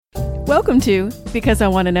Welcome to Because I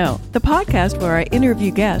Want to Know, the podcast where I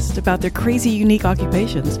interview guests about their crazy, unique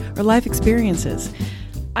occupations or life experiences.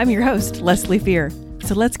 I'm your host, Leslie Fear.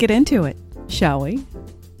 So let's get into it, shall we?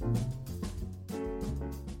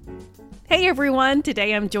 Hey everyone,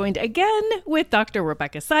 today I'm joined again with Dr.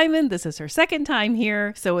 Rebecca Simon. This is her second time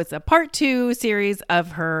here, so it's a part 2 series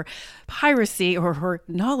of her piracy or her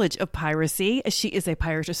knowledge of piracy. She is a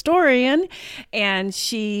pirate historian and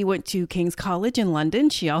she went to King's College in London.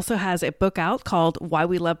 She also has a book out called Why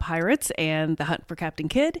We Love Pirates and The Hunt for Captain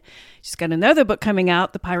Kidd. She's got another book coming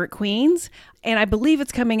out, The Pirate Queens, and I believe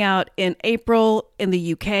it's coming out in April in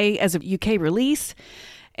the UK as a UK release.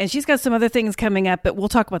 And she's got some other things coming up, but we'll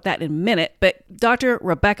talk about that in a minute. But Dr.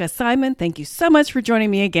 Rebecca Simon, thank you so much for joining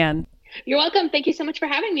me again. You're welcome. Thank you so much for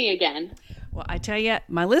having me again. Well, I tell you,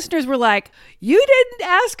 my listeners were like, you didn't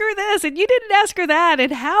ask her this and you didn't ask her that.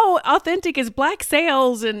 And how authentic is Black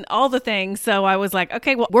Sails and all the things. So I was like,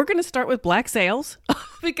 okay, well, we're going to start with Black Sails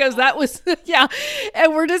because that was, yeah.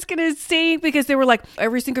 And we're just going to see, because they were like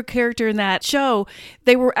every single character in that show,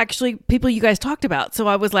 they were actually people you guys talked about. So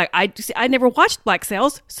I was like, I never watched Black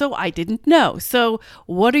Sails, so I didn't know. So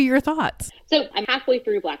what are your thoughts? So I'm halfway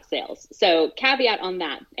through Black Sails. So caveat on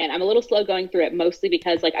that. And I'm a little slow going through it, mostly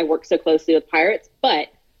because I work so closely with pirates. But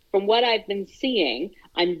from what I've been seeing,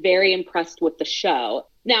 I'm very impressed with the show.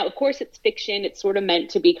 Now, of course, it's fiction. It's sort of meant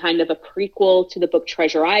to be kind of a prequel to the book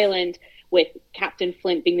Treasure Island, with Captain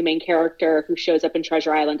Flint being the main character who shows up in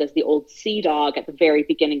Treasure Island as the old sea dog at the very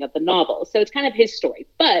beginning of the novel. So it's kind of his story.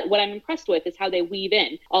 But what I'm impressed with is how they weave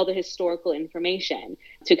in all the historical information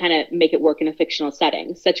to kind of make it work in a fictional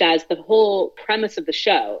setting, such as the whole premise of the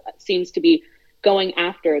show seems to be going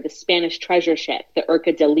after the Spanish treasure ship, the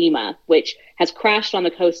Urca de Lima, which has crashed on the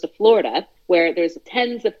coast of Florida, where there's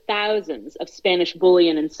tens of thousands of Spanish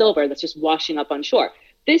bullion and silver that's just washing up on shore.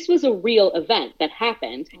 This was a real event that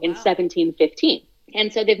happened in 1715.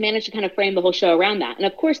 And so they've managed to kind of frame the whole show around that. And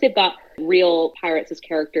of course, they've got real pirates as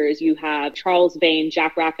characters. You have Charles Vane,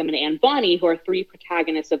 Jack Rackham, and Anne Bonny, who are 3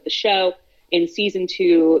 protagonists of the show. In season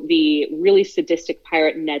 2, the really sadistic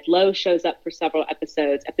pirate Ned Lowe shows up for several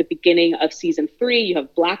episodes. At the beginning of season 3, you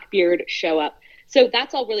have Blackbeard show up. So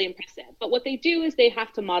that's all really impressive. But what they do is they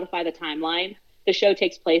have to modify the timeline. The show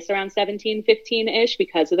takes place around 1715-ish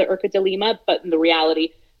because of the Urca de Lima, but in the reality,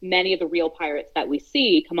 many of the real pirates that we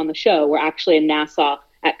see come on the show were actually in Nassau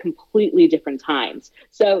at completely different times.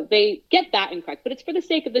 So they get that incorrect, but it's for the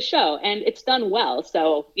sake of the show, and it's done well.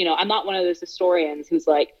 So, I'm not one of those historians who's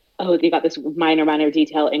like, oh, they got this minor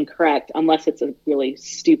detail incorrect, unless it's a really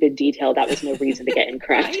stupid detail. That was no reason to get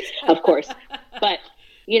incorrect, of course. But,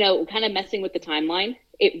 kind of messing with the timeline,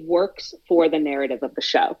 it works for the narrative of the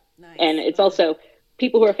show. Nice. And it's also,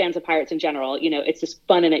 people who are fans of pirates in general, it's just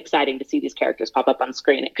fun and exciting to see these characters pop up on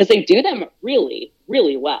screen because they do them really,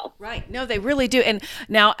 really well. Right. No, they really do. And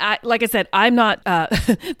now, like I said, I'm not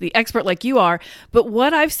the expert like you are, but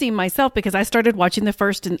what I've seen myself, because I started watching the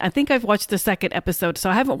first, and I think I've watched the second episode, so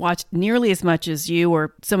I haven't watched nearly as much as you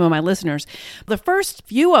or some of my listeners. The first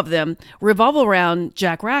few of them revolve around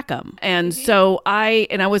Jack Rackham. And so I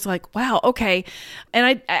was like, wow, okay.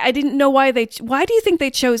 And I didn't know why do you think they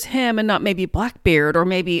chose him and not maybe Blackbeard? Or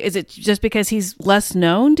maybe, is it just because he's less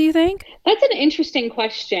known, do you think? That's an interesting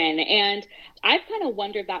question. And I've kind of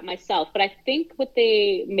wondered that myself. But I think what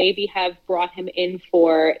they maybe have brought him in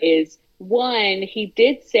for is, one, he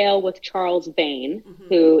did sail with Charles Vane,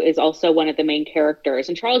 who is also one of the main characters.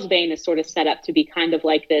 And Charles Vane is sort of set up to be kind of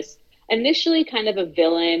like this, initially kind of a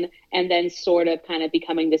villain, and then sort of kind of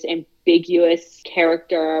becoming this ambiguous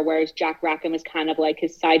character, whereas Jack Rackham is kind of like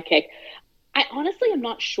his sidekick. I honestly am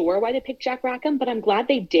not sure why they picked Jack Rackham, but I'm glad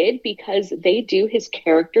they did because they do his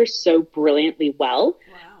character so brilliantly well.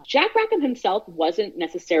 Wow. Jack Rackham himself wasn't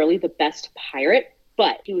necessarily the best pirate,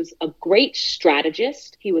 but he was a great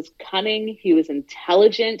strategist. He was cunning. He was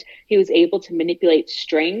intelligent. He was able to manipulate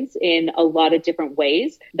strings in a lot of different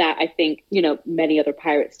ways that I think, many other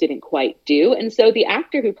pirates didn't quite do. And so the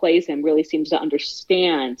actor who plays him really seems to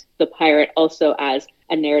understand the pirate also as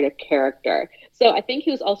a narrative character. So I think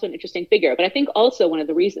he was also an interesting figure. But I think also one of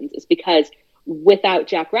the reasons is because without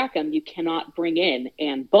Jack Rackham, you cannot bring in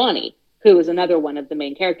Anne Bonny, who is another one of the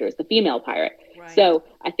main characters, the female pirate. Right. So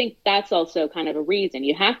I think that's also kind of a reason.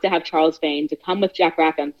 You have to have Charles Vane to come with Jack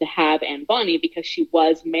Rackham to have Anne Bonny because she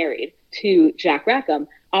was married to Jack Rackham,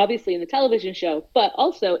 obviously in the television show, but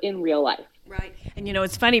also in real life. Right. And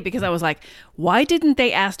it's funny because I was like, why didn't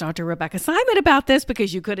they ask Dr. Rebecca Simon about this?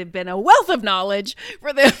 Because you could have been a wealth of knowledge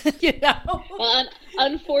for them, Well,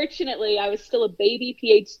 unfortunately, I was still a baby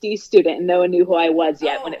PhD student and no one knew who I was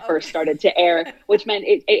yet when it first started to air, which meant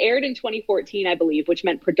it aired in 2014, I believe, which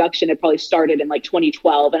meant production had probably started in like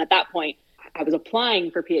 2012. And at that point, I was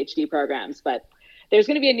applying for PhD programs, but there's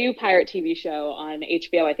going to be a new pirate TV show on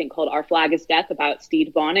HBO, I think, called Our Flag is Death, about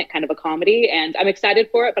Stede Bonnet, kind of a comedy. And I'm excited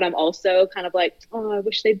for it, but I'm also kind of like, I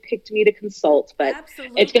wish they'd picked me to consult. But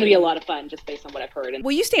It's going to be a lot of fun just based on what I've heard.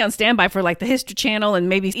 Well, you stay on standby for like the History Channel and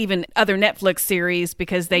maybe even other Netflix series,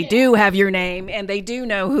 because they do have your name and they do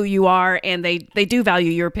know who you are and they do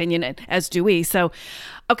value your opinion, as do we. So,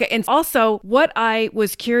 okay. And also what I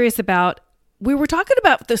was curious about, we were talking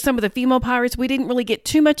about some of the female pirates. We didn't really get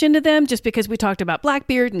too much into them just because we talked about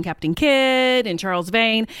Blackbeard and Captain Kidd and Charles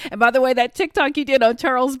Vane. And by the way, that TikTok you did on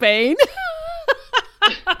Charles Vane.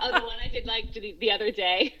 Oh, the one I did like the other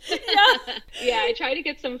day. Yeah, I try to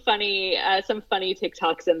get some funny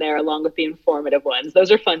TikToks in there along with the informative ones.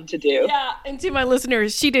 Those are fun to do. Yeah, and to my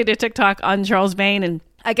listeners, she did a TikTok on Charles Vane, and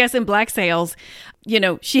I guess in Black Sails,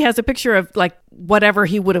 she has a picture of like whatever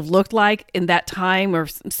he would have looked like in that time or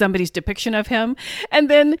somebody's depiction of him. And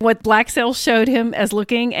then what Black Sails showed him as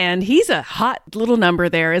looking, and he's a hot little number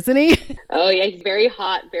there, isn't he? Oh, yeah. He's very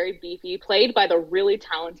hot, very beefy, played by the really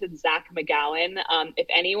talented Zach McGowan. If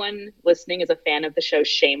anyone listening is a fan of the show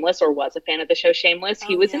Shameless or was a fan of the show Shameless,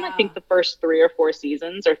 he was in, I think, the first 3 or 4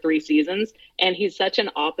 seasons or 3 seasons. And he's such an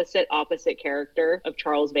opposite character of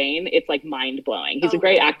Charles Vane. It's like mind blowing. He's a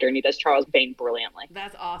great actor and he does Charles Vane brilliantly.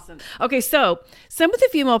 That's awesome. Okay, so some of the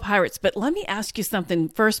female pirates, but let me ask you something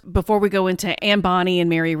first before we go into Anne Bonny and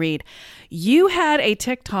Mary Read. You had a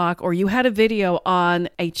TikTok or you had a video on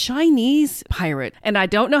a Chinese pirate, and I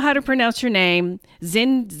don't know how to pronounce your name.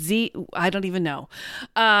 I don't even know.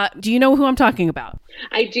 Do you know who I'm talking about?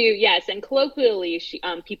 I do, yes. And colloquially,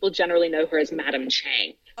 people generally know her as Madame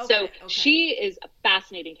Chang. She is a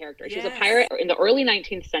fascinating character. She's a pirate in the early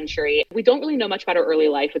 19th century. We don't really know much about her early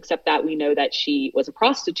life, except that we know that she was a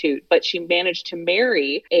prostitute, but she managed to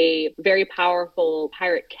marry a very powerful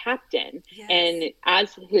pirate captain. Yes. And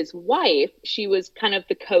as his wife, she was kind of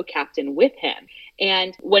the co-captain with him.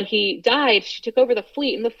 And when he died, she took over the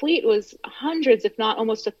fleet, and the fleet was hundreds, if not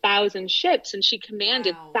almost 1,000 ships. And she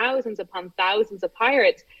commanded thousands upon thousands of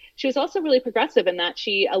pirates. She was also really progressive in that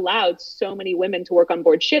she allowed so many women to work on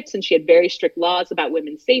board ships, and she had very strict laws about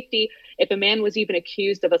women's safety. If a man was even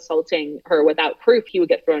accused of assaulting her without proof, he would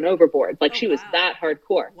get thrown overboard. She was that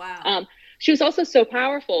hardcore. Wow. She was also so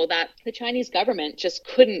powerful that the Chinese government just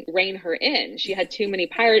couldn't rein her in. She had too many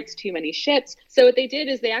pirates, too many ships. So what they did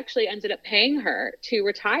is they actually ended up paying her to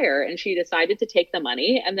retire, and she decided to take the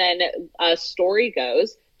money. And then a story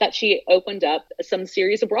goes that she opened up some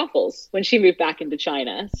series of brothels when she moved back into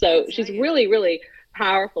China. So she's really, really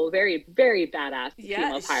powerful, very, very badass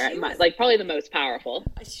female pirate, probably the most powerful.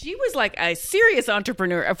 She was like a serious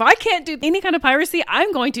entrepreneur. If I can't do any kind of piracy,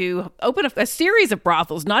 I'm going to open a series of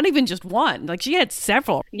brothels, not even just one. Like she had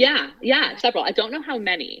several. Yeah, several. I don't know how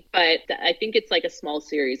many, but I think it's like a small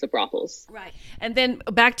series of brothels. Right. And then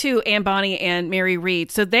back to Anne Bonny and Mary Read.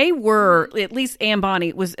 So they were, at least Anne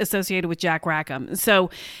Bonny was associated with Jack Rackham. So,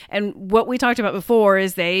 and what we talked about before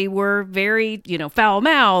is they were very, foul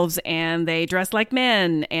mouths, and they dressed like men,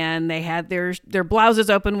 and they had their blouses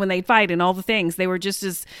open when they'd fight and all the things. They were just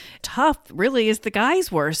as tough, really, as the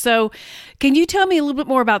guys were. So can you tell me a little bit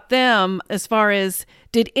more about them as far as,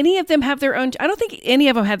 did any of them have their own? I don't think any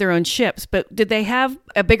of them had their own ships, but did they have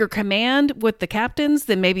a bigger command with the captains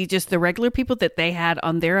than maybe just the regular people that they had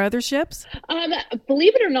on their other ships?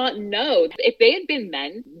 Believe it or not, no. If they had been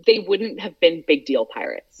men, they wouldn't have been big deal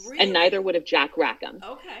pirates. Really? And neither would have Jack Rackham.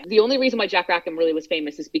 Okay. The only reason why Jack Rackham really was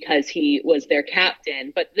famous is because he was their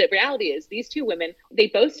captain. But the reality is these two women, they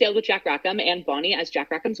both sailed with Jack Rackham, and Bonny as Jack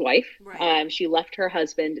Rackham's wife. Right. She left her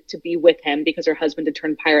husband to be with him because her husband had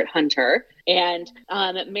turned pirate hunter. And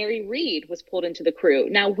Mary Read was pulled into the crew.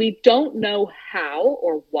 Now, we don't know how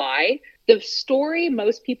or why. The story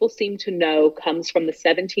most people seem to know comes from the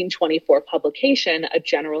 1724 publication, A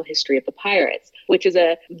General History of the Pirates, which is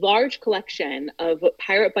a large collection of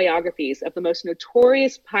pirate biographies of the most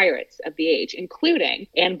notorious pirates of the age, including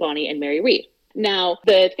Anne Bonny and Mary Read. Now,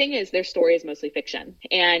 the thing is, their story is mostly fiction.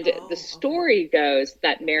 And the story goes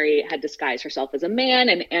that Mary had disguised herself as a man,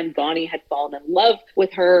 and Bonny had fallen in love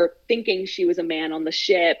with her, thinking she was a man on the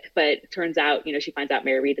ship. But it turns out, she finds out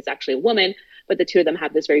Mary Read is actually a woman. But the two of them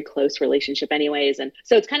have this very close relationship anyways. And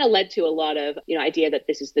so it's kind of led to a lot of, idea that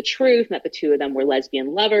this is the truth and that the two of them were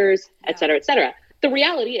lesbian lovers, et cetera, et cetera. The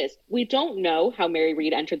reality is, we don't know how Mary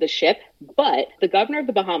Read entered the ship, but the governor of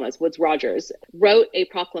the Bahamas, Woodes Rogers, wrote a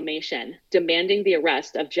proclamation demanding the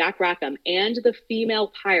arrest of Jack Rackham and the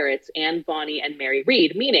female pirates Anne Bonny and Mary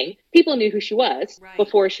Read, meaning people knew who she was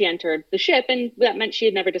before she entered the ship, and that meant she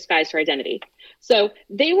had never disguised her identity. So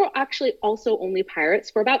they were actually also only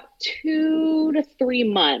pirates for about 2 to 3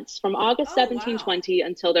 months, from August 1720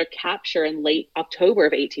 until their capture in late October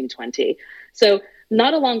of 1820. So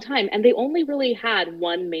not a long time. And they only really had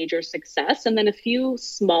one major success and then a few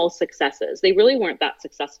small successes. They really weren't that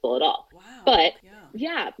successful at all. Wow. But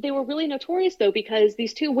yeah, they were really notorious, though, because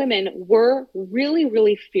these two women were really,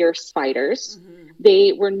 really fierce fighters. Mm-hmm.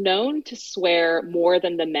 They were known to swear more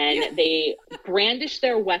than the men. Yeah. They brandished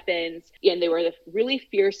their weapons, and they were really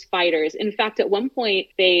fierce fighters. In fact, at one point,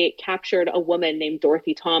 they captured a woman named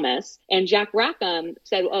Dorothy Thomas, and Jack Rackham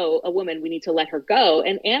said, "Oh, a woman, we need to let her go."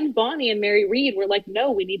 And Anne Bonny and Mary Read were like,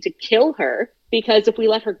 "No, we need to kill her, because if we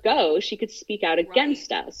let her go, she could speak out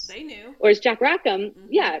against us." They knew. Whereas Jack Rackham,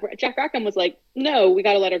 Jack Rackham was like, "No, we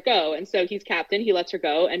got to let her go." And so he's captain, he lets her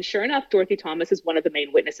go. And sure enough, Dorothy Thomas is one of the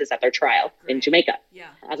main witnesses at their trial in Jamaica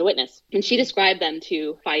as a witness. And she described them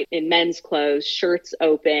to fight in men's clothes, shirts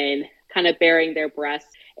open, kind of baring their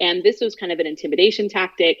breasts. And this was kind of an intimidation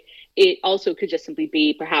tactic. It also could just simply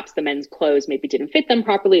be perhaps the men's clothes maybe didn't fit them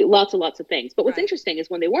properly, lots of things. But what's interesting is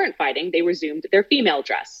when they weren't fighting, they resumed their female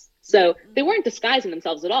dress. So they weren't disguising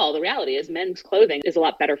themselves at all. The reality is men's clothing is a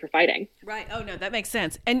lot better for fighting. Right. Oh, no, that makes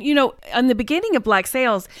sense. And, you know, on the beginning of Black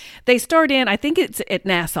Sails, they start in, I think it's at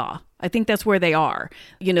Nassau. I think that's where they are,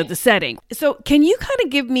 you know, the setting. So can you kind of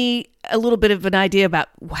give me a little bit of an idea about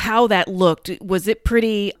how that looked? Was it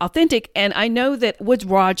pretty authentic? And I know that Woodes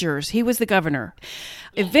Rogers, he was the governor.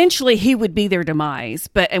 Eventually, he would be their demise,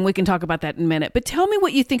 and we can talk about that in a minute. But tell me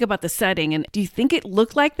what you think about the setting, and do you think it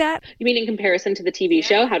looked like that? You mean in comparison to the TV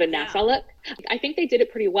show? How did Nassau look? I think they did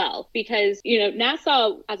it pretty well because, you know,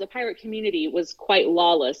 Nassau as a pirate community was quite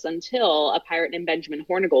lawless until a pirate named Benjamin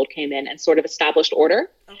Hornigold came in and sort of established order.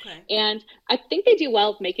 Okay. And I think they do well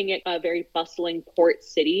of making it a very bustling port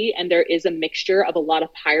city. And there is a mixture of a lot of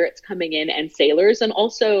pirates coming in and sailors and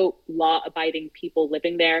also law-abiding people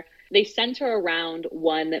living there. They center around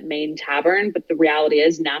one main tavern, but the reality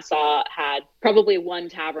is Nassau had probably one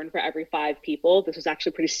tavern for every 5 people. This was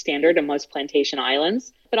actually pretty standard in most plantation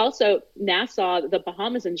islands. But also Nassau, the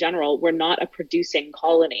Bahamas in general, were not a producing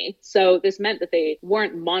colony. So this meant that they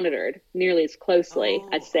weren't monitored nearly as closely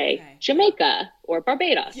as, say, Jamaica or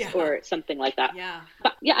Barbados or something like that. Yeah.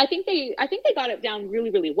 But yeah, I think they got it down really,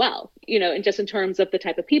 really well, you know, and just in terms of the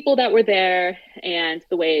type of people that were there and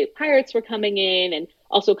the way pirates were coming in, and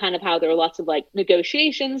also kind of how there were lots of like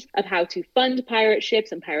negotiations of how to fund pirate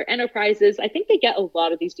ships and pirate enterprises. I think they get a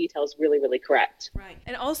lot of these details really, really correct. Right.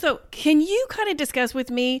 And also, can you kind of discuss with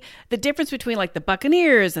me the difference between like the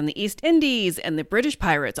Buccaneers and the East Indies and the British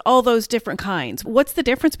pirates, all those different kinds? What's the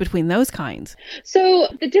difference between those kinds? So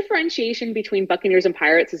the differentiation between Buccaneers and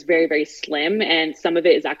pirates is very, very slim. And some of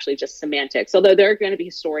it is actually just semantics, although there are going to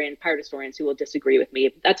be pirate historians who will disagree with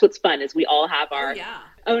me. That's what's fun, is we all have our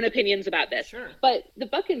own opinions about this. Sure. But the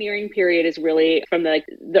buccaneering period is really from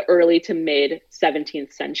the early to mid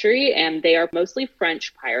 17th century, and they are mostly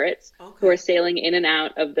French pirates who are sailing in and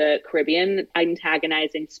out of the Caribbean,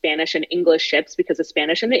 antagonizing Spanish and English ships because the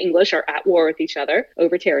Spanish and the English are at war with each other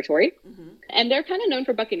over territory. Mm-hmm. And they're kind of known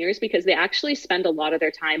for buccaneers because they actually spend a lot of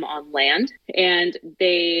their time on land, and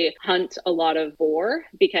they hunt a lot of boar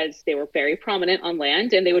because they were very prominent on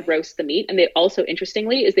land, and they would roast the meat. And they also,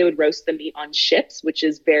 interestingly, is they would roast the meat on ships, which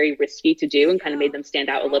is very risky to do and kind of made them stand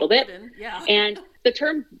out a little bit. Yeah. And the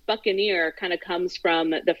term buccaneer kind of comes from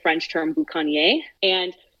the French term boucanier.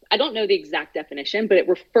 And I don't know the exact definition, but it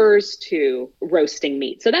refers to roasting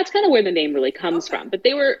meat. So that's kind of where the name really comes from. But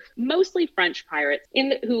they were mostly French pirates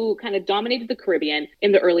who kind of dominated the Caribbean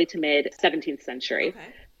in the early to mid 17th century. Okay.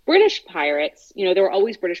 British pirates, you know, there were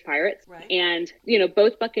always British pirates. Right. And, you know,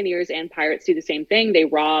 both buccaneers and pirates do the same thing. They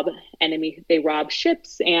rob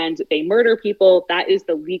ships and they murder people. That is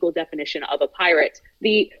the legal definition of a pirate.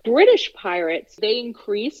 The British pirates, they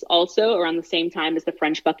increase also around the same time as the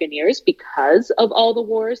French buccaneers because of all the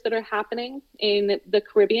wars that are happening in the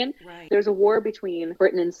Caribbean. Right. There's a war between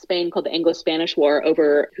Britain and Spain called the Anglo-Spanish War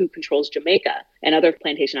over who controls Jamaica and other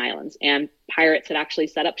plantation islands. And pirates had actually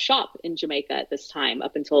set up shop in Jamaica at this time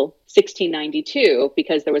up until 1692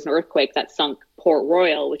 because there was an earthquake that sunk Port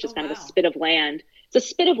Royal, which is kind of a spit of land. It's a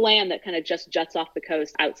spit of land that kind of just juts off the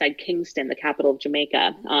coast outside Kingston, the capital of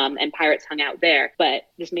Jamaica, and pirates hung out there. But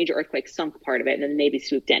this major earthquake sunk part of it, and then the Navy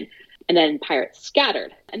swooped in. And then pirates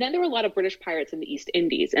scattered. And then there were a lot of British pirates in the East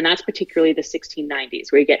Indies. And that's particularly the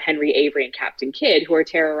 1690s, where you get Henry Avery and Captain Kidd, who are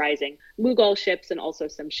terrorizing Mughal ships and also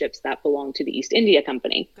some ships that belong to the East India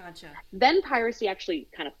Company. Gotcha. Then piracy actually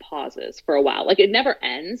kind of pauses for a while. Like, it never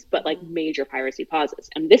ends, but like major piracy pauses.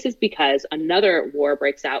 And this is because another war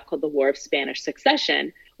breaks out called the War of Spanish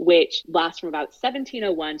Succession, which lasts from about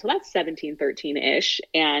 1701 to about 1713-ish.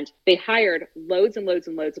 And they hired loads and loads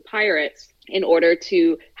and loads of pirates in order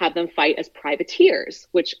to have them fight as privateers,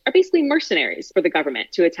 which are basically mercenaries for the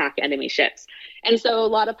government to attack enemy ships. And so a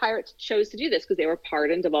lot of pirates chose to do this because they were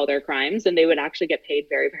pardoned of all their crimes and they would actually get paid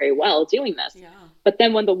very, very well doing this. Yeah. But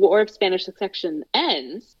then when the War of Spanish Succession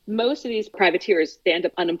ends, most of these privateers, they end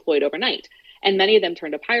up unemployed overnight. And many of them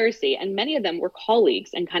turned to piracy, and many of them were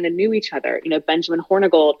colleagues and kind of knew each other. You know, Benjamin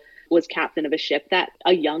Hornigold was captain of a ship that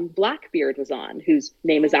a young Blackbeard was on, whose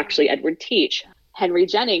name is actually Edward Teach. Henry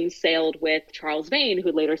Jennings sailed with Charles Vane,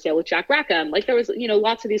 who later sailed with Jack Rackham. Like, there was, you know,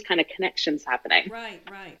 lots of these kind of connections happening. Right.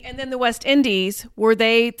 And then the West Indies, were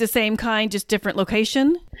they the same kind, just different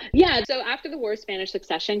location? Yeah. So after the War of Spanish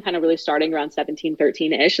Succession, kind of really starting around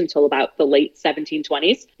 1713-ish until about the late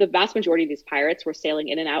 1720s, the vast majority of these pirates were sailing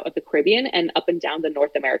in and out of the Caribbean and up and down the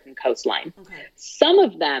North American coastline. Okay. Some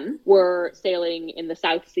of them were sailing in the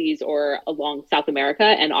South Seas or along South America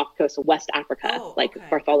and off the coast of West Africa, like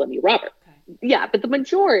Bartholomew Robert. Yeah, but the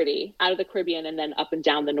majority out of the Caribbean and then up and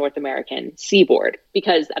down the North American seaboard,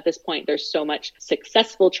 because at this point there's so much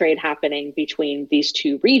successful trade happening between these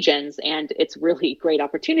two regions, and it's really great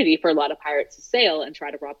opportunity for a lot of pirates to sail and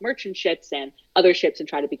try to rob merchant ships and other ships and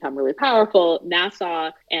try to become really powerful.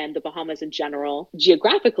 Nassau and the Bahamas in general,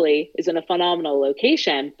 geographically, is in a phenomenal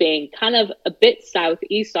location, being kind of a bit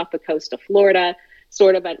southeast off the coast of Florida,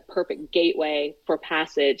 sort of a perfect gateway for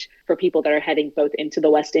passage for people that are heading both into the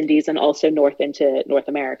West Indies and also north into North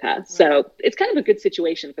America. Right. So it's kind of a good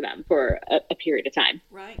situation for them for a period of time.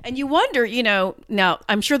 Right. And you wonder, you know, now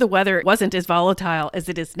I'm sure the weather wasn't as volatile as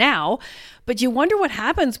it is now, but you wonder what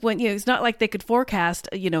happens when, you know, it's not like they could forecast,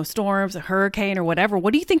 you know, storms, a hurricane or whatever.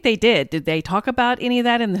 What do you think they did? Did they talk about any of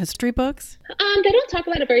that in the history books? They don't talk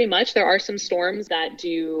about it very much. There are some storms that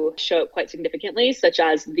do show up quite significantly, such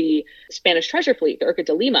as the Spanish treasure fleet, the Urca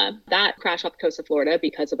de Lima, that crashed off the coast of Florida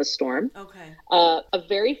because of a storm. Okay. A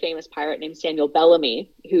very famous pirate named Samuel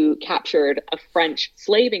Bellamy, who captured a French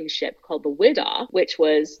slaving ship called the Widdaw, which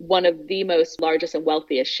was one of the most largest and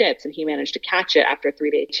wealthiest ships, and he managed to catch it after a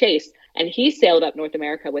 3-day chase. And he sailed up North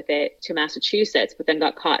America with it to Massachusetts, but then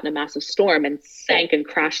got caught in a massive storm and sank and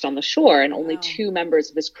crashed on the shore. And only 2 members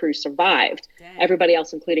of his crew survived. Dang. Everybody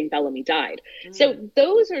else, including Bellamy, died. So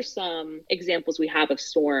those are some examples we have of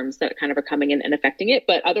storms that kind of are coming in and affecting it.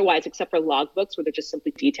 But otherwise, except for logbooks where they're just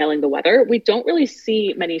simply detailing the weather, we don't really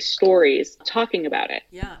see many stories talking about it.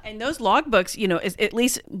 Yeah. And those logbooks, you know, is at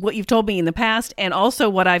least what you've told me in the past, and also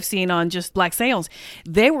what I've seen on just Black Sails,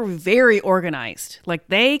 they were very organized. Like,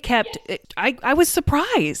 they kept... I was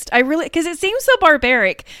surprised. I really, because it seems so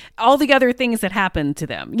barbaric, all the other things that happened to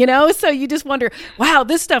them, you know? So you just wonder, wow,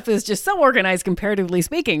 this stuff is just so organized comparatively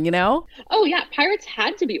speaking, you know? Oh, yeah. Pirates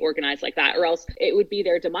had to be organized like that, or else it would be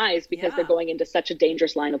their demise because they're going into such a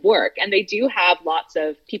dangerous line of work. And they do have lots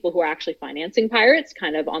of people who are actually financing pirates,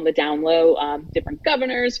 kind of on the down low, different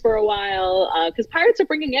governors for a while, because pirates are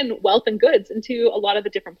bringing in wealth and goods into a lot of the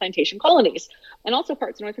different plantation colonies and also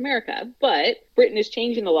parts of North America. But Britain is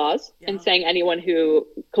changing the laws and saying anyone who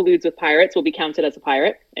colludes with pirates will be counted as a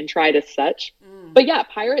pirate and tried as such. But yeah,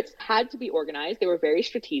 pirates had to be organized. They were very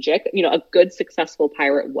strategic. You know, a good, successful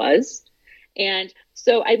pirate was. And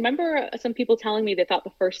so I remember some people telling me they thought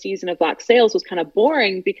the first season of Black Sails was kind of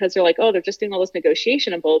boring because they're like, oh, they're just doing all this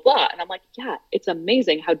negotiation and blah, blah, blah. And I'm like, yeah, it's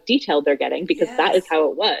amazing how detailed they're getting because that is how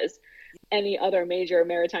it was. Any other major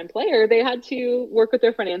maritime player, they had to work with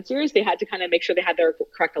their financiers. They had to kind of make sure they had their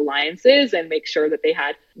correct alliances and make sure that they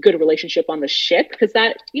had good relationship on the ship, because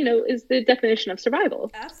that, you know, is the definition of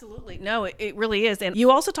survival. Absolutely. No, it really is. And you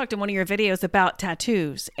also talked in one of your videos about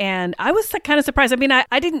tattoos, and I was kind of surprised. I mean,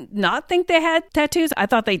 I didn't not think they had tattoos. I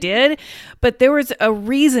thought they did, but there was a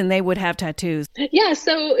reason they would have tattoos. Yeah.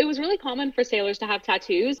 So it was really common for sailors to have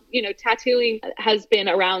tattoos. You know, tattooing has been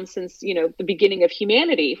around since, you know, the beginning of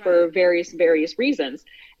humanity for various reasons.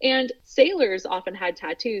 And sailors often had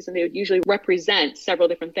tattoos, and they would usually represent several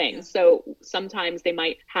different things. So sometimes they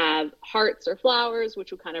might have hearts or flowers,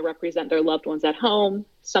 which would kind of represent their loved ones at home.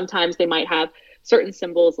 Sometimes they might have certain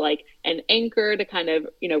symbols like an anchor to kind of,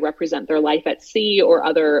 you know, represent their life at sea, or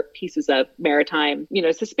other pieces of maritime, you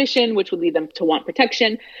know, suspicion, which would lead them to want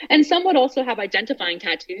protection. And some would also have identifying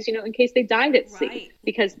tattoos, you know, in case they died at sea,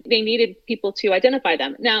 because they needed people to identify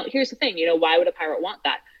them. Now, here's the thing, you know, why would a pirate want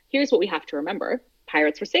that? Here's what we have to remember.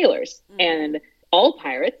 pirates were sailors. And all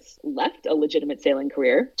pirates left a legitimate sailing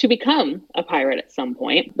career to become a pirate at some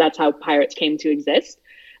point. That's how pirates came to exist.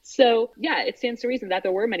 So yeah, it stands to reason that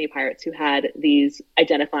there were many pirates who had these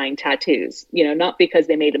identifying tattoos, not because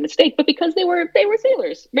they made a mistake, but because they were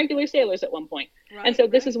sailors, regular sailors at one point. Right, and so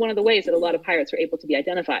this is one of the ways that a lot of pirates were able to be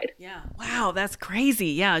identified. Yeah. Wow, that's crazy.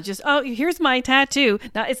 Yeah, just, here's my tattoo.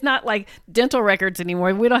 Now, it's not like dental records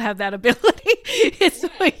anymore. We don't have that ability. It's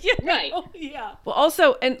right. Right. Yeah. Well,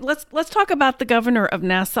 also, and let's talk about the governor of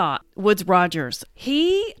Nassau, Woodes Rogers.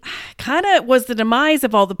 He kind of was the demise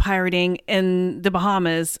of all the pirating in the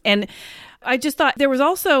Bahamas. And I just thought there was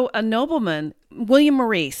also a nobleman, William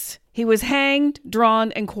Maurice. He was hanged,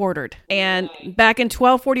 drawn, and quartered, and back in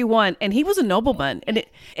 1241, and he was a nobleman. And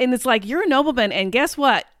it's like, you're a nobleman, and guess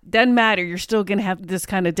what? Doesn't matter. You're still going to have this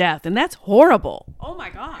kind of death, and that's horrible. Oh my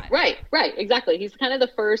God. Right, exactly. He's kind of the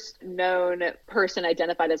first known person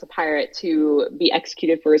identified as a pirate to be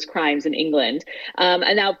executed for his crimes in England.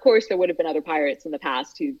 And now, of course, there would have been other pirates in the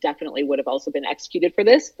past who definitely would have also been executed for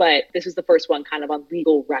this, but this is the first one kind of on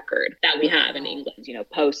legal record that we have in England,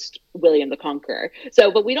 post William the Conqueror.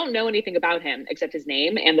 So, but we don't know anything about him except his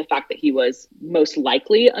name and the fact that he was most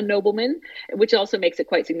likely a nobleman, which also makes it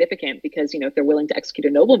quite significant because, if they're willing to execute a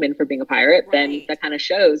nobleman for being a pirate, then that kind of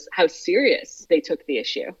shows how serious they took the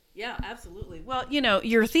issue. Yeah, absolutely. Well,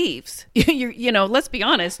 you're thieves. Let's be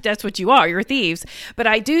honest. That's what you are. You're thieves. But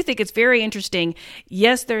I do think it's very interesting.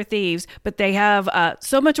 Yes, they're thieves, but they have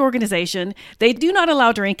so much organization. They do not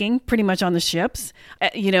allow drinking pretty much on the ships.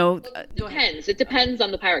 Depends. It depends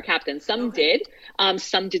on the pirate captain. Some did.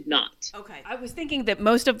 Some did not. Okay. I was thinking that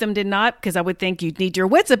most of them did not because I would think you'd need your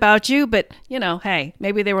wits about you. But, hey,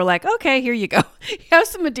 maybe they were like, okay, here you go. Have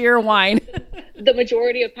some Madeira wine. The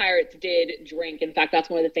majority of pirates did drink. In fact, that's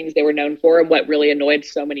one of the things they were known for. And what really annoyed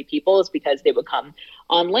so many people is because they would come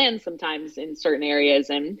on land sometimes in certain areas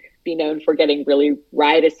and be known for getting really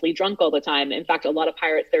riotously drunk all the time. In fact, a lot of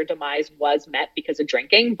pirates, their demise was met because of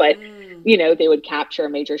drinking, but they would capture a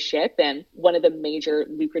major ship. And one of the major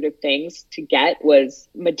lucrative things to get was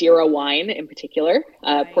Madeira wine in particular,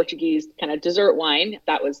 Portuguese kind of dessert wine.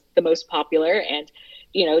 That was the most popular. And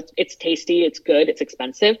it's tasty, it's good, it's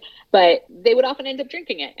expensive, but they would often end up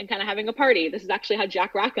drinking it and kind of having a party. This is actually how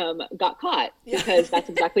Jack Rackham got caught because that's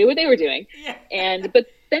exactly what they were doing. Yeah. But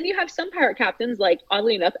then you have some pirate captains like,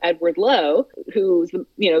 oddly enough, Edward Lowe, who's,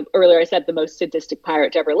 earlier I said the most sadistic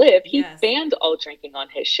pirate to ever live. He banned all drinking on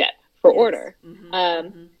his ship for order.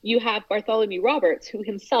 You have Bartholomew Roberts, who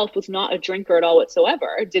himself was not a drinker at all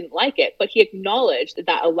whatsoever, didn't like it, but he acknowledged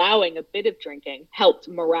that allowing a bit of drinking helped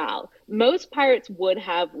morale. Most pirates would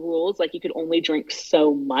have rules like you could only drink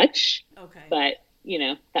so much, but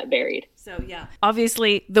that varied. So yeah,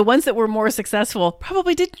 obviously the ones that were more successful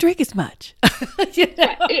probably didn't drink as much. Right.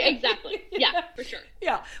 Exactly. Yeah, for sure.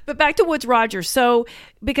 Yeah. But back to Woodes Rogers. So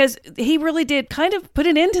because he really did kind of put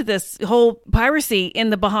an end to this whole piracy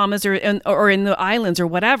in the Bahamas or in the islands or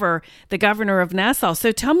whatever, the governor of Nassau.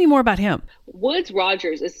 So tell me more about him. Woodes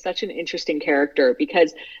Rogers is such an interesting character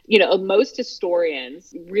because, most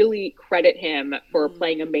historians really credit him for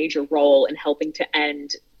playing a major role in helping to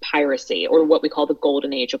end piracy, or what we call the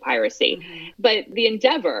golden age of piracy. But the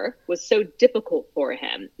endeavor was so difficult for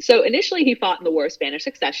him. So initially he fought in the War of Spanish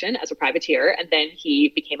Succession as a privateer, and then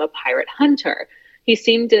he became a pirate hunter. He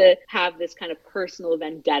seemed to have this kind of personal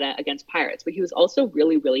vendetta against pirates, but he was also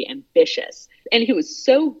really, really ambitious. And he was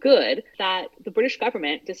so good that the British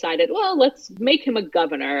government decided, well, let's make him a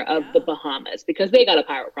governor of the Bahamas because they got a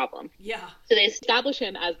pirate problem. Yeah. So they established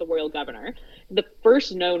him as the royal governor, the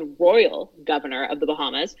first known royal governor of the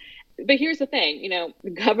Bahamas. But here's the thing,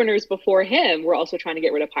 the governors before him were also trying to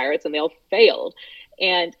get rid of pirates and they all failed.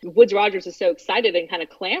 And Woodes Rogers is so excited and kind of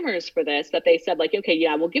clamors for this that they said, like, okay,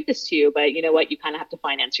 yeah, we'll give this to you, but you know what? You kind of have to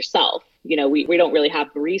finance yourself. We don't really have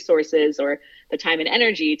the resources or the time and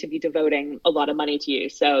energy to be devoting a lot of money to you.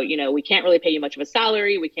 So, we can't really pay you much of a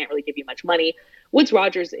salary. We can't really give you much money. Woodes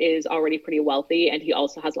Rogers is already pretty wealthy, and he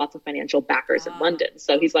also has lots of financial backers in London.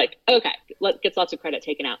 So he's like, okay, gets lots of credit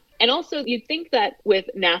taken out. And also, you'd think that with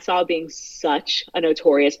Nassau being such a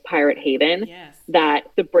notorious pirate haven, that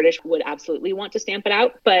the British would absolutely want to stamp it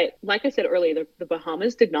out. But like I said earlier, the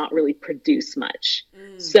Bahamas did not really produce much.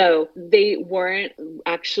 So they weren't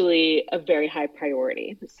actually a very high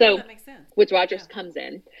priority. So that makes sense. Woodes Rogers comes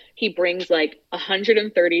in. He brings like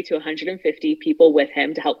 130 to 150 people with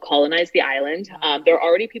him to help colonize the island. There are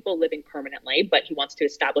already people living permanently, but he wants to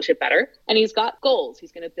establish it better. And he's got goals.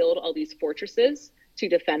 He's going to build all these fortresses to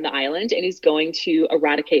defend the island, and he's going to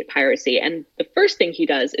eradicate piracy. And the first thing he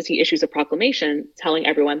does is he issues a proclamation telling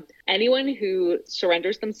everyone, anyone who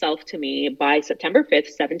surrenders themselves to me by September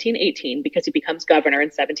 5th, 1718, because he becomes governor in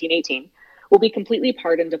 1718, will be completely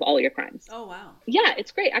pardoned of all your crimes. Oh, wow. Yeah,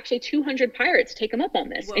 it's great. Actually, 200 pirates take him up on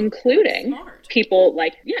this, Whoa, including people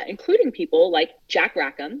like Jack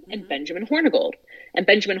Rackham and Benjamin Hornigold. And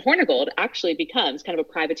Benjamin Hornigold actually becomes kind of a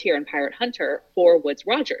privateer and pirate hunter for Woodes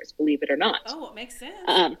Rogers, believe it or not. Oh, it makes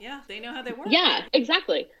sense. Yeah, they know how they work. Yeah,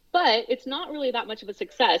 exactly. But it's not really that much of a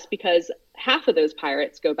success because half of those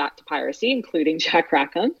pirates go back to piracy, including Jack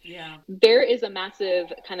Rackham. Yeah. There is a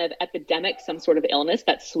massive kind of epidemic, some sort of illness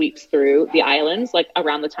that sweeps through the islands, like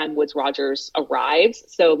around the time Woodes Rogers arrives.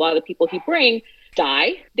 So a lot of the people he brings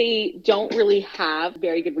die. They don't really have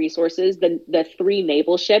very good resources. The three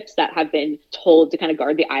naval ships that have been told to kind of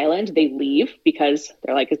guard the island, they leave because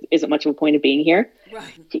they're like, isn't much of a point of being here.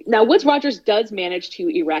 Right. Now, Woodes Rogers does manage to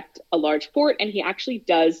erect a large fort, and he actually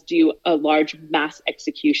does do a large mass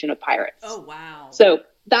execution of pirates. Oh, wow. So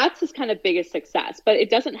that's his kind of biggest success, but it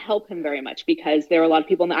doesn't help him very much because there are a lot of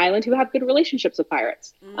people on the island who have good relationships with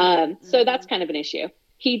pirates. So that's kind of an issue.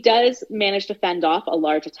 He does manage to fend off a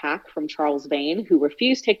large attack from Charles Vane, who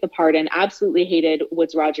refused to take the pardon, absolutely hated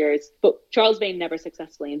Woodes Rogers, but Charles Vane never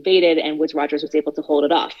successfully invaded, and Woodes Rogers was able to hold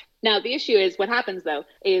it off. Now, the issue is what happens, though,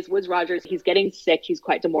 is Woodes Rogers, he's getting sick. He's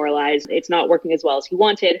quite demoralized. It's not working as well as he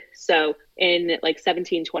wanted. So in like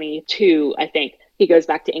 1722, I think, he goes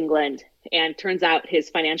back to England, and turns out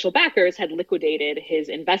his financial backers had liquidated his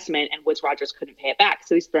investment and Woodes Rogers couldn't pay it back.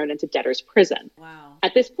 So he's thrown into debtor's prison. Wow.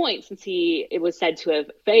 At this point, since it was said to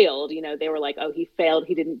have failed, they were like, oh, he failed.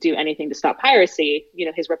 He didn't do anything to stop piracy.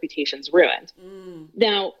 His reputation's ruined.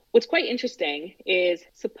 Now, what's quite interesting is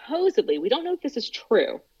supposedly, we don't know if this is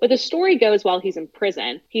true, but the story goes while he's in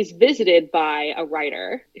prison, he's visited by a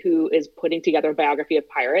writer who is putting together a biography of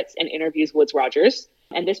pirates and interviews Woodes Rogers.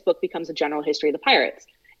 And this book becomes a general history of the pirates.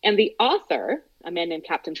 And the author, a man named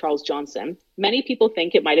Captain Charles Johnson, many people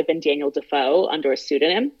think it might have been Daniel Defoe under a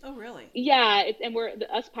pseudonym. Oh, really? Yeah, and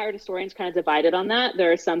us pirate historians kind of divided on that.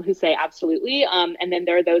 There are some who say absolutely, and then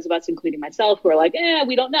there are those of us, including myself, who are like,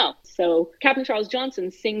 we don't know. So Captain Charles Johnson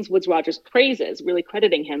sings Woodes Rogers' praises, really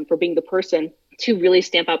crediting him for being the person to really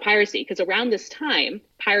stamp out piracy, because around this time,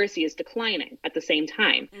 piracy is declining at the same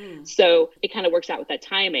time. So it kind of works out with that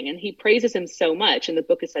timing. And he praises him so much, and the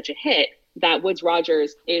book is such a hit, that Woodes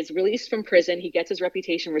Rogers is released from prison. He gets his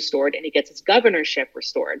reputation restored, and he gets his governorship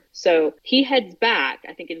restored. So he heads back,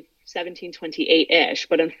 I think in 1728-ish,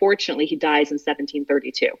 but unfortunately he dies in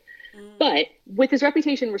 1732. But with his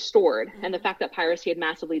reputation restored and the fact that piracy had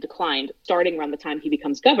massively declined starting around the time he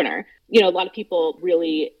becomes governor, a lot of people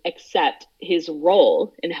really accept his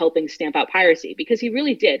role in helping stamp out piracy because he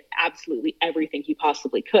really did absolutely everything he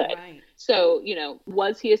possibly could. Right. So,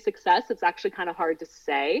 was he a success? It's actually kind of hard to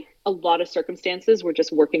say. A lot of circumstances were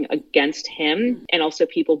just working against him and also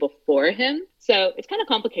people before him. So it's kind of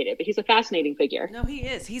complicated, but he's a fascinating figure. No, he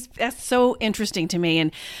is. That's so interesting to me.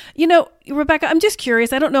 And, Rebecca, I'm just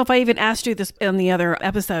curious. I don't know if I even asked you this in the other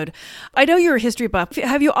episode. I know you're a history buff.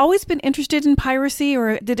 Have you always been interested in piracy,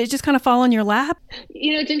 or did it just kind of fall in your lap?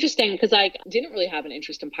 It's interesting because I didn't really have an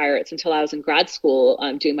interest in pirates until I was in grad school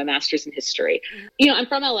doing my master's in history. I'm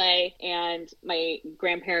from LA and my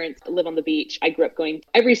grandparents live on the beach. I grew up going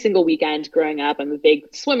every single weekend growing up. I'm a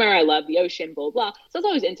big swimmer. I love the ocean, blah, blah. So I was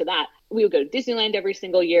always into that. We would go to Disneyland every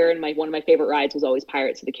single year, and one of my favorite rides was always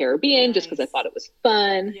Pirates of the Caribbean, just because I thought it was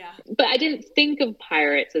fun. Yeah. But I didn't think of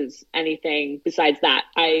pirates as anything besides that.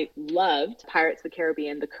 I loved Pirates of the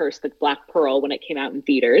Caribbean, The Curse of the Black Pearl when it came out in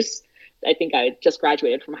theaters. I think I just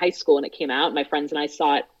graduated from high school when it came out. My friends and I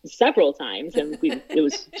saw it several times, and it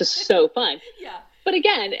was just so fun. Yeah. But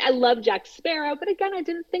again, I love Jack Sparrow. But again, I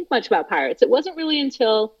didn't think much about pirates. It wasn't really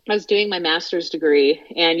until I was doing my master's degree,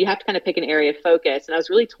 and you have to kind of pick an area of focus. And I was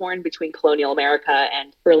really torn between colonial America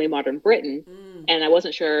and early modern Britain. And I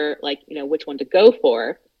wasn't sure, which one to go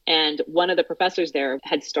for. And one of the professors there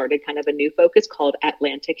had started kind of a new focus called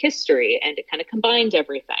Atlantic history, and it kind of combined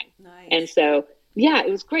everything. Nice. And so, yeah,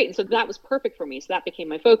 it was great. And so that was perfect for me. So that became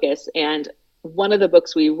my focus. And one of the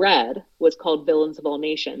books we read was called Villains of All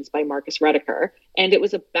Nations by Marcus Rediker. And it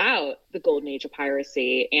was about the golden age of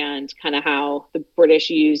piracy and kind of how the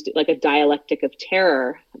British used like a dialectic of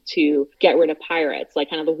terror to get rid of pirates,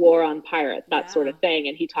 like kind of the war on pirates, that sort of thing.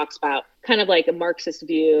 And he talks about kind of like a Marxist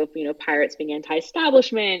view of, pirates being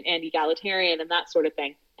anti-establishment and egalitarian and that sort of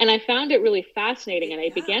thing. And I found it really fascinating. And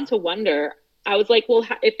I began to wonder, I was like, well,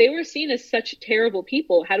 if they were seen as such terrible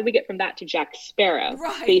people, how do we get from that to Jack Sparrow,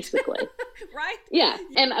 right. basically? Right. Yeah.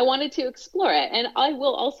 And I wanted to explore it. And I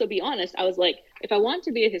will also be honest, I was like, if I want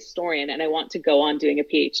to be a historian and I want to go on doing a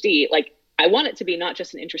PhD, like, I want it to be not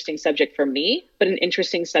just an interesting subject for me, but an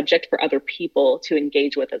interesting subject for other people to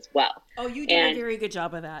engage with as well. Oh, you do a very good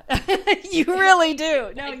job of that. You really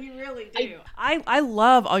do. No, you really do. I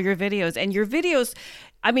love all your videos, and your videos,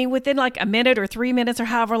 I mean, within like a minute or 3 minutes or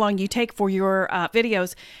however long you take for your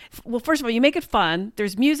videos. Well, first of all, you make it fun.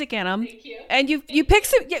 There's music in them. Thank you. And you pick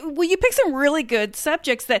some, you pick some really good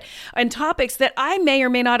subjects and topics that I may or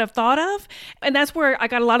may not have thought of. And that's where I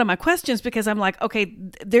got a lot of my questions, because I'm like, okay,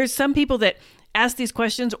 there's some people that ask these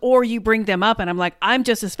questions, or you bring them up, and I'm like, I'm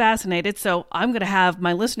just as fascinated. So I'm going to have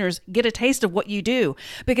my listeners get a taste of what you do,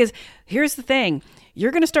 because here's the thing.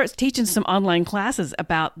 You're going to start teaching some online classes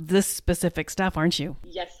about this specific stuff, aren't you?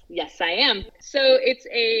 Yes, I am. So it's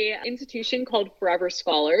a institution called Forever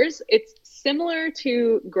Scholars. It's similar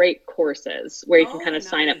to Great Courses, where you can kind of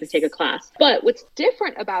sign up and take a class. But what's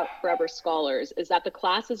different about Forever Scholars is that the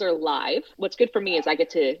classes are live. What's good for me is I get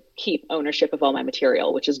to keep ownership of all my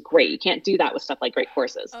material, which is great. You can't do that with stuff like Great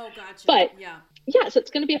Courses. Oh, gotcha. But yeah, so it's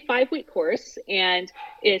going to be a 5-week course, and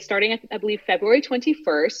it's starting, I believe, February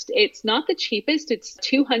 21st. It's not the cheapest. It's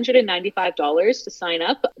 $295 to sign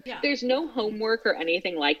up. Yeah. There's no homework or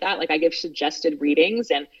anything like that. Like, I give suggested readings,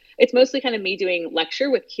 and it's mostly kind of me doing lecture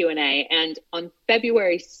with Q&A. And on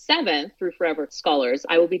February 7th through Forever Scholars,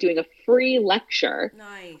 I will be doing a free lecture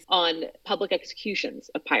on public executions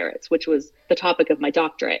of pirates, which was the topic of my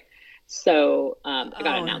doctorate. So I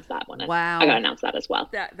got to announce that one. Wow. I got to announce that as well.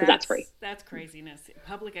 That's free. That's craziness.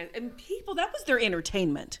 Public and people, that was their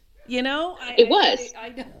entertainment. You know? It was. I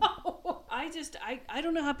know. I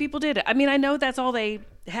don't know how people did it. I mean, I know that's all they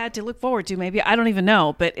had to look forward to, maybe. I don't even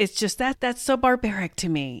know. But it's just that's so barbaric to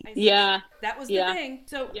me. Yeah. That was the thing.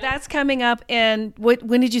 So that's coming up in,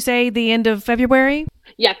 when did you say, the end of February?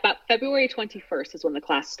 Yeah, about February 21st is when the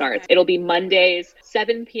class starts. Okay. It'll be Mondays,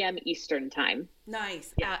 7 p.m. Eastern time.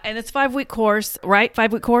 Nice. Yeah. And it's 5-week course, right?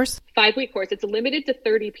 5-week course? 5-week course. It's limited to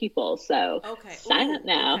 30 people. So sign up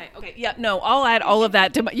now. Okay. Yeah. No, I'll add all of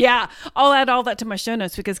that to I'll add all that to my show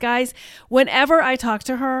notes, because guys, whenever I talk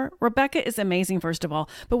to her, Rebecca is amazing, first of all,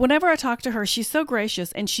 but whenever I talk to her, she's so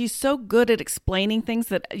gracious and she's so good at explaining things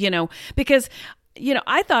that, because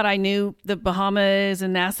I thought I knew the Bahamas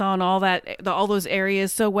and Nassau and all that, all those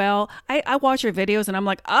areas so well. I watch her videos and I'm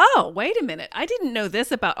like, oh, wait a minute. I didn't know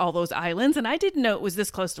this about all those islands, and I didn't know it was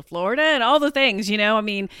this close to Florida and all the things, I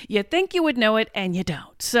mean, you think you would know it and you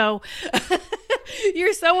don't. So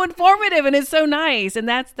you're so informative and it's so nice. And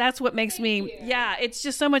that's what makes me, it's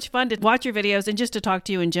just so much fun to watch your videos and just to talk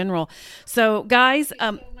to you in general. So guys,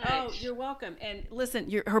 you're welcome. And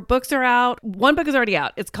listen, her books are out. One book is already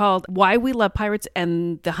out. It's called Why We Love Pirates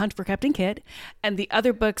and the Hunt for Captain Kidd. And the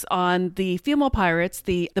other books on the female pirates,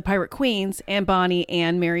 the Pirate Queens, Anne Bonny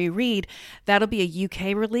and Mary Read, that'll be a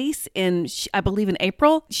UK release I believe in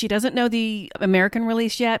April. She doesn't know the American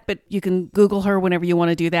release yet, but you can Google her whenever you want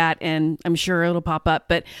to do that, and I'm sure it'll pop up.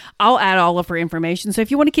 But I'll add all of her information. So if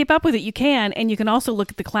you want to keep up with it, you can. And you can also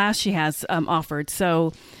look at the class she has offered.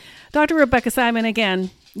 So Dr. Rebecca Simon, again,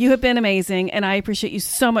 you have been amazing, and I appreciate you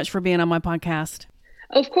so much for being on my podcast.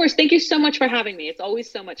 Of course. Thank you so much for having me. It's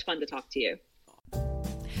always so much fun to talk to you.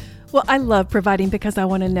 Well, I love providing because I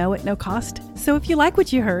want to know at no cost. So if you like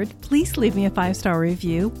what you heard, please leave me a 5-star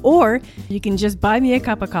review, or you can just buy me a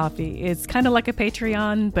cup of coffee. It's kind of like a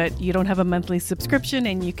Patreon, but you don't have a monthly subscription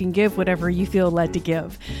and you can give whatever you feel led to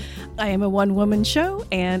give. I am a one-woman show,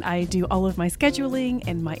 and I do all of my scheduling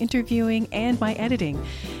and my interviewing and my editing.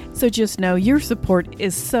 So just know your support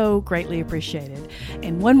is so greatly appreciated.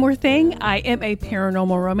 And one more thing, I am a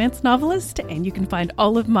paranormal romance novelist, and you can find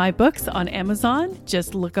all of my books on Amazon.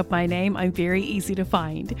 Just look up my name. I'm very easy to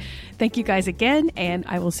find. Thank you guys again, and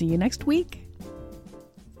I will see you next week.